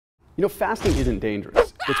You know, fasting isn't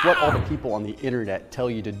dangerous. It's what all the people on the internet tell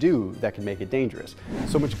you to do that can make it dangerous.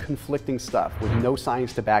 So much conflicting stuff with no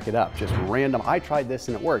science to back it up, just random, I tried this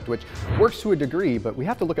and it worked, which works to a degree, but we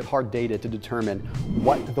have to look at hard data to determine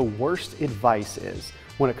what the worst advice is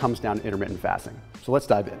when it comes down to intermittent fasting. So let's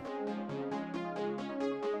dive in.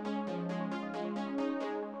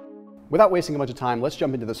 Without wasting a bunch of time, let's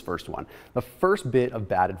jump into this first one. The first bit of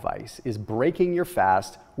bad advice is breaking your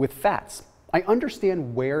fast with fats. I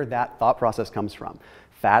understand where that thought process comes from.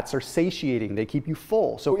 Fats are satiating, they keep you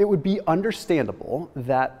full. So it would be understandable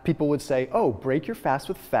that people would say, oh, break your fast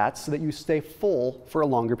with fats so that you stay full for a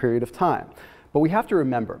longer period of time. But we have to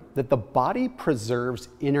remember that the body preserves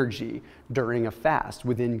energy during a fast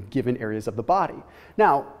within given areas of the body.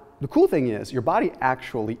 Now, the cool thing is your body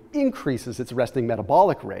actually increases its resting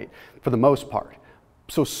metabolic rate for the most part.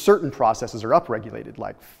 So certain processes are upregulated,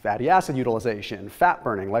 like fatty acid utilization, fat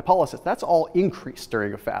burning, lipolysis. That's all increased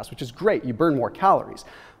during a fast, which is great. You burn more calories.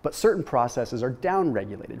 But certain processes are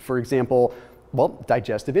downregulated. For example, well,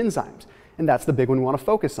 digestive enzymes. And that's the big one we want to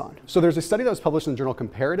focus on. So there's a study that was published in the journal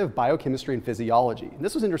Comparative Biochemistry and Physiology. And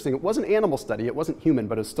this was interesting. It wasn't an animal study. It wasn't human,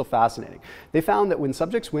 but it was still fascinating. They found that when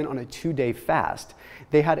subjects went on a 2-day fast,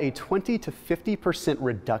 they had a 20 to 50%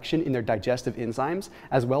 reduction in their digestive enzymes,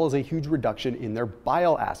 as well as a huge reduction in their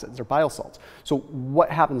bile acids, or bile salts. So what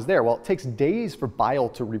happens there? Well, it takes days for bile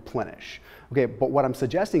to replenish. Okay, but what I'm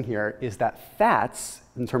suggesting here is that fats,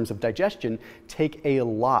 in terms of digestion, take a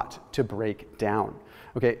lot to break down.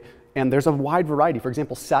 Okay. And there's a wide variety. For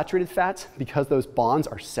example, saturated fats, because those bonds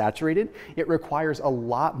are saturated, it requires a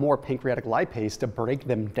lot more pancreatic lipase to break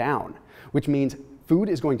them down, which means food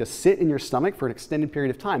is going to sit in your stomach for an extended period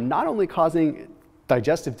of time, not only causing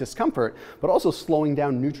digestive discomfort, but also slowing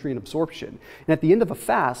down nutrient absorption. And at the end of a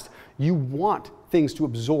fast, you want things to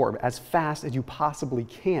absorb as fast as you possibly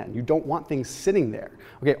can. You don't want things sitting there.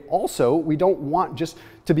 Okay, also, we don't want just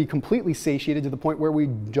to be completely satiated to the point where we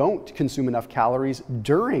don't consume enough calories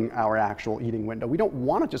during our actual eating window. We don't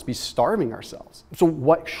want to just be starving ourselves. So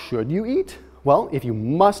what should you eat? Well, if you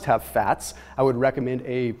must have fats, I would recommend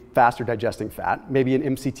a faster digesting fat, maybe an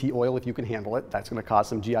MCT oil if you can handle it. That's going to cause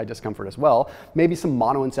some GI discomfort as well. Maybe some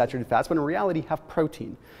monounsaturated fats, but in reality, have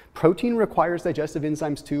protein. Protein requires digestive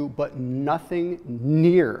enzymes too, but nothing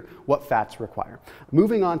near what fats require.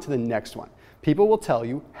 Moving on to the next one. People will tell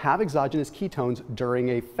you, have exogenous ketones during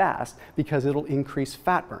a fast because it'll increase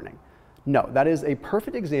fat burning. No, that is a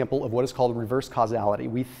perfect example of what is called reverse causality.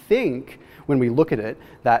 We think, when we look at it,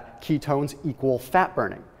 that ketones equal fat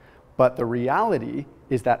burning. But the reality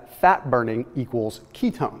is that fat burning equals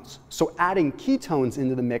ketones. So adding ketones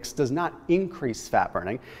into the mix does not increase fat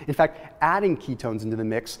burning. In fact, adding ketones into the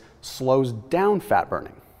mix slows down fat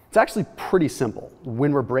burning. It's actually pretty simple.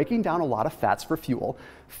 When we're breaking down a lot of fats for fuel,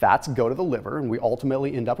 fats go to the liver and we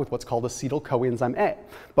ultimately end up with what's called acetyl coenzyme A.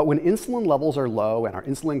 But when insulin levels are low and our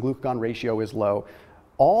insulin-glucagon ratio is low,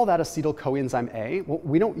 all that acetyl coenzyme A, well,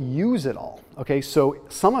 we don't use it all, okay? So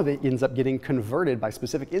some of it ends up getting converted by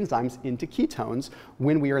specific enzymes into ketones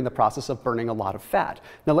when we are in the process of burning a lot of fat.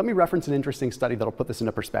 Now let me reference an interesting study that'll put this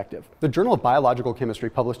into perspective. The Journal of Biological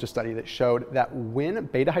Chemistry published a study that showed that when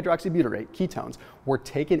beta-hydroxybutyrate, ketones, were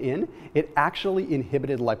taken in, it actually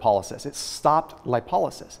inhibited lipolysis. It stopped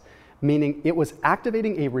lipolysis, meaning it was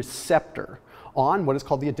activating a receptor on what is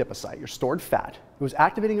called the adipocyte, your stored fat. It was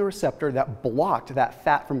activating a receptor that blocked that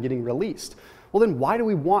fat from getting released. Well, then why do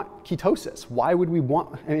we want ketosis? Why would we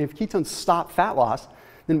want, I mean, if ketones stop fat loss,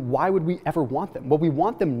 then why would we ever want them? Well, we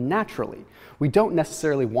want them naturally. We don't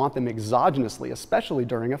necessarily want them exogenously, especially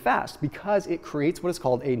during a fast, because it creates what is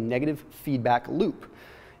called a negative feedback loop.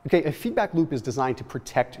 Okay, a feedback loop is designed to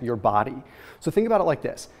protect your body. So think about it like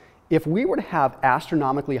this. If we were to have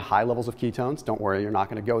astronomically high levels of ketones, don't worry, you're not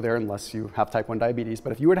going to go there unless you have type 1 diabetes,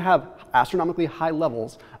 but if you were to have astronomically high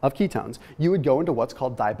levels of ketones, you would go into what's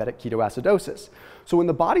called diabetic ketoacidosis. So when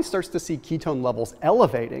the body starts to see ketone levels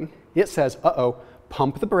elevating, it says, uh-oh,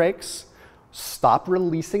 pump the brakes, stop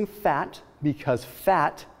releasing fat, because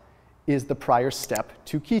fat is the prior step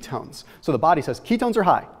to ketones. So the body says, ketones are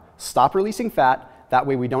high, stop releasing fat, that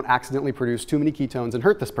way we don't accidentally produce too many ketones and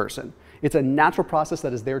hurt this person. It's a natural process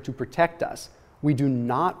that is there to protect us. We do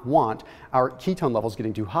not want our ketone levels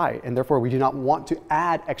getting too high, and therefore we do not want to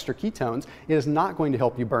add extra ketones. It is not going to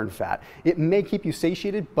help you burn fat. It may keep you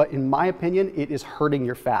satiated, but in my opinion, it is hurting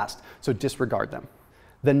your fast, so disregard them.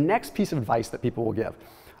 The next piece of advice that people will give.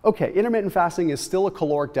 Okay, intermittent fasting is still a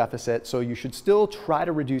caloric deficit, so you should still try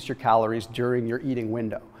to reduce your calories during your eating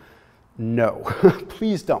window. No,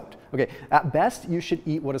 please don't. Okay, at best, you should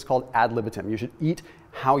eat what is called ad libitum. You should eat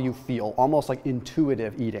how you feel, almost like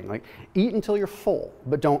intuitive eating. Like, eat until you're full,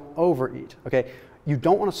 but don't overeat, okay? you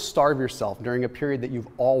don't want to starve yourself during a period that you've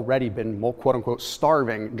already been, well, quote unquote,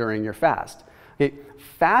 starving during your fast. Okay,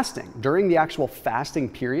 fasting, during the actual fasting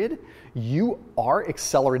period, you are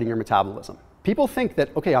accelerating your metabolism. People think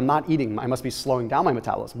that, okay, I'm not eating, I must be slowing down my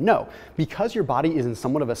metabolism. No, because your body is in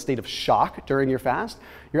somewhat of a state of shock during your fast,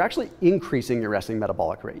 you're actually increasing your resting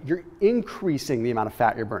metabolic rate. You're increasing the amount of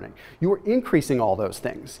fat you're burning. You are increasing all those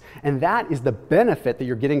things. And that is the benefit that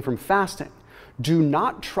you're getting from fasting. Do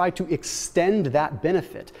not try to extend that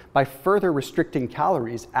benefit by further restricting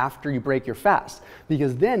calories after you break your fast,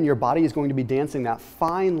 because then your body is going to be dancing that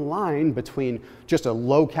fine line between just a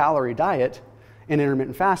low-calorie diet and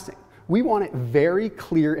intermittent fasting. We want it very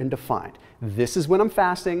clear and defined. This is when I'm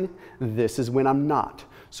fasting, this is when I'm not.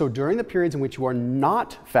 So during the periods in which you are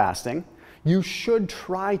not fasting, you should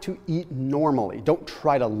try to eat normally. Don't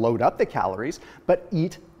try to load up the calories, but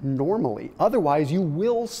eat normally. Otherwise, you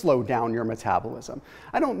will slow down your metabolism.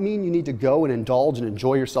 I don't mean you need to go and indulge and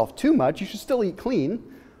enjoy yourself too much. You should still eat clean,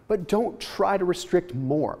 but don't try to restrict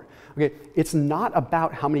more. Okay, it's not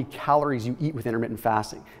about how many calories you eat with intermittent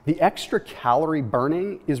fasting. The extra calorie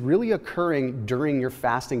burning is really occurring during your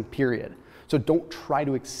fasting period. So don't try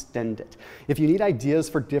to extend it. If you need ideas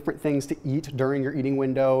for different things to eat during your eating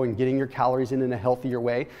window and getting your calories in a healthier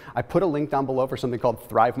way, I put a link down below for something called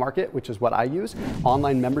Thrive Market, which is what I use,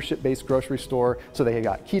 online membership-based grocery store. So they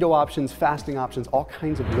got keto options, fasting options, all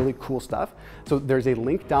kinds of really cool stuff. So there's a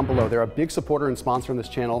link down below. They're a big supporter and sponsor on this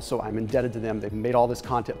channel, so I'm indebted to them. They've made all this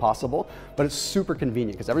content possible, but it's super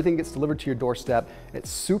convenient because everything gets delivered to your doorstep. It's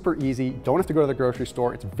super easy. You don't have to go to the grocery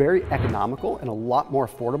store. It's very economical and a lot more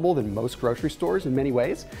affordable than most grocery stores in many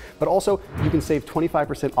ways, but also you can save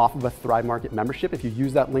 25% off of a Thrive Market membership if you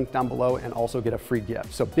use that link down below and also get a free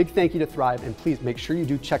gift. So big thank you to Thrive, and please make sure you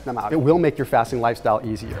do check them out. It will make your fasting lifestyle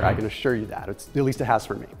easier. I can assure you that. At least it has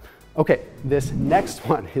for me. Okay, this next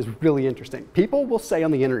one is really interesting. People will say on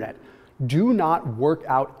the internet, do not work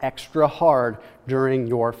out extra hard during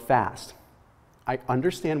your fast. I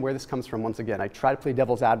understand where this comes from. Once again, I try to play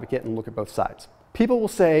devil's advocate and look at both sides. People will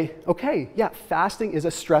say, okay, yeah, fasting is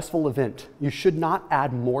a stressful event. You should not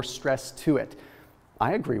add more stress to it.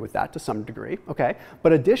 I agree with that to some degree, okay?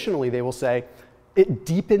 But additionally, they will say, it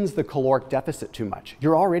deepens the caloric deficit too much.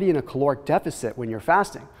 You're already in a caloric deficit when you're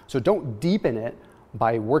fasting, so don't deepen it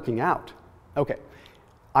by working out. Okay,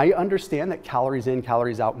 I understand that calories in,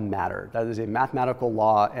 calories out matter. That is a mathematical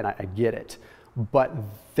law, and I get it. But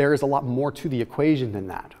there is a lot more to the equation than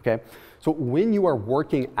that, okay? So when you are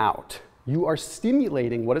working out, you are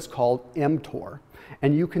stimulating what is called mTOR,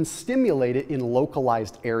 and you can stimulate it in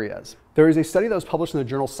localized areas. There is a study that was published in the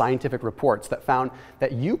journal Scientific Reports that found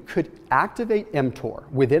that you could activate mTOR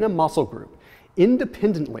within a muscle group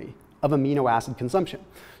independently of amino acid consumption.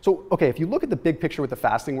 So, okay, if you look at the big picture with the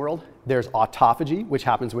fasting world, there's autophagy, which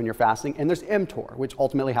happens when you're fasting, and there's mTOR, which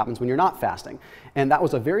ultimately happens when you're not fasting. And that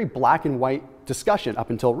was a very black and white discussion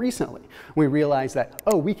up until recently. We realized that,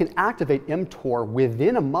 oh, we can activate mTOR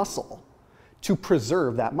within a muscle to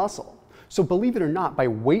preserve that muscle. So believe it or not, by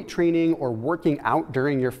weight training or working out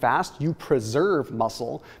during your fast, you preserve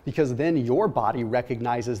muscle because then your body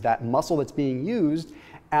recognizes that muscle that's being used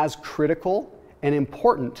as critical and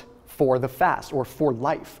important for the fast or for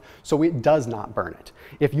life. So it does not burn it.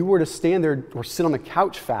 If you were to stand there or sit on the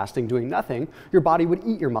couch fasting doing nothing, your body would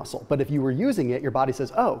eat your muscle. But if you were using it, your body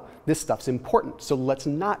says, oh, this stuff's important, so let's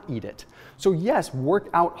not eat it. So yes, work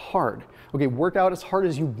out hard. Okay, work out as hard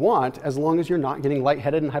as you want as long as you're not getting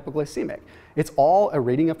lightheaded and hypoglycemic. It's all a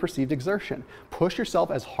rating of perceived exertion. Push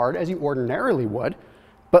yourself as hard as you ordinarily would,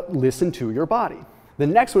 but listen to your body. The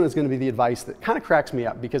next one is going to be the advice that kind of cracks me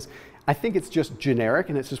up because I think it's just generic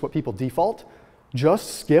and it's just what people default.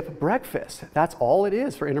 Just skip breakfast. That's all it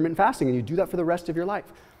is for intermittent fasting, and you do that for the rest of your life.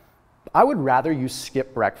 I would rather you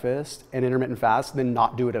skip breakfast and intermittent fast than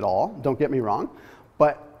not do it at all. Don't get me wrong,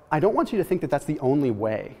 but I don't want you to think that that's the only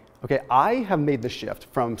way. Okay, I have made the shift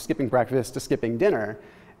from skipping breakfast to skipping dinner,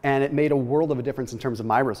 and it made a world of a difference in terms of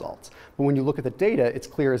my results. But when you look at the data, it's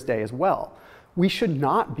clear as day as well. We should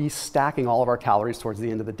not be stacking all of our calories towards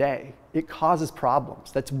the end of the day. It causes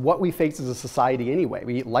problems. That's what we face as a society anyway.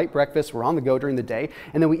 We eat light breakfast, we're on the go during the day,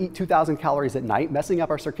 and then we eat 2,000 calories at night, messing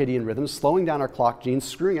up our circadian rhythms, slowing down our clock genes,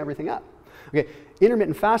 screwing everything up. Okay,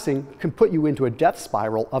 intermittent fasting can put you into a death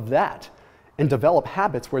spiral of that and develop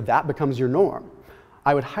habits where that becomes your norm.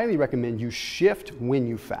 I would highly recommend you shift when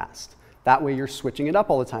you fast. That way you're switching it up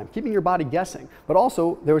all the time, keeping your body guessing. But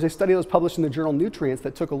also, there was a study that was published in the journal Nutrients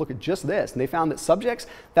that took a look at just this, and they found that subjects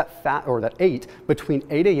that ate between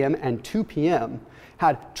 8 a.m. and 2 p.m.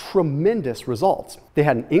 had tremendous results. They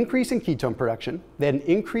had an increase in ketone production, they had an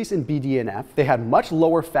increase in BDNF, they had much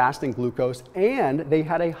lower fasting glucose, and they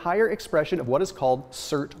had a higher expression of what is called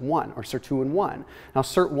SIRT1 or sirtuin-1. Now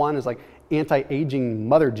SIRT1 is like anti-aging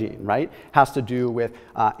mother gene, right? Has to do with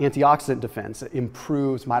antioxidant defense. It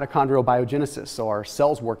improves mitochondrial biogenesis, so our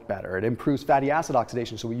cells work better. It improves fatty acid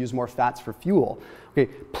oxidation, so we use more fats for fuel.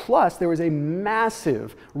 Okay. Plus, there was a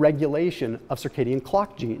massive regulation of circadian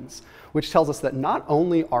clock genes, which tells us that not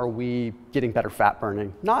only are we getting better fat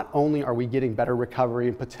burning, not only are we getting better recovery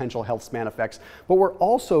and potential health span effects, but we're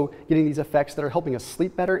also getting these effects that are helping us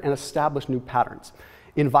sleep better and establish new patterns.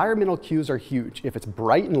 Environmental cues are huge. If it's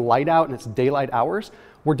bright and light out and it's daylight hours,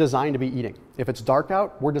 we're designed to be eating. If it's dark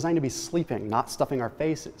out, we're designed to be sleeping, not stuffing our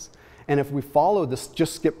faces. And if we follow this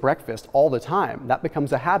just skip breakfast all the time, that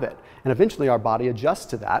becomes a habit. And eventually our body adjusts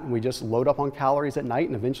to that and we just load up on calories at night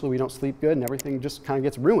and eventually we don't sleep good and everything just kind of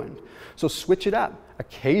gets ruined. So switch it up.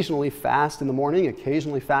 Occasionally fast in the morning,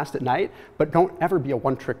 occasionally fast at night, but don't ever be a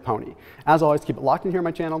one-trick pony. As always, keep it locked in here on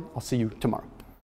my channel. I'll see you tomorrow.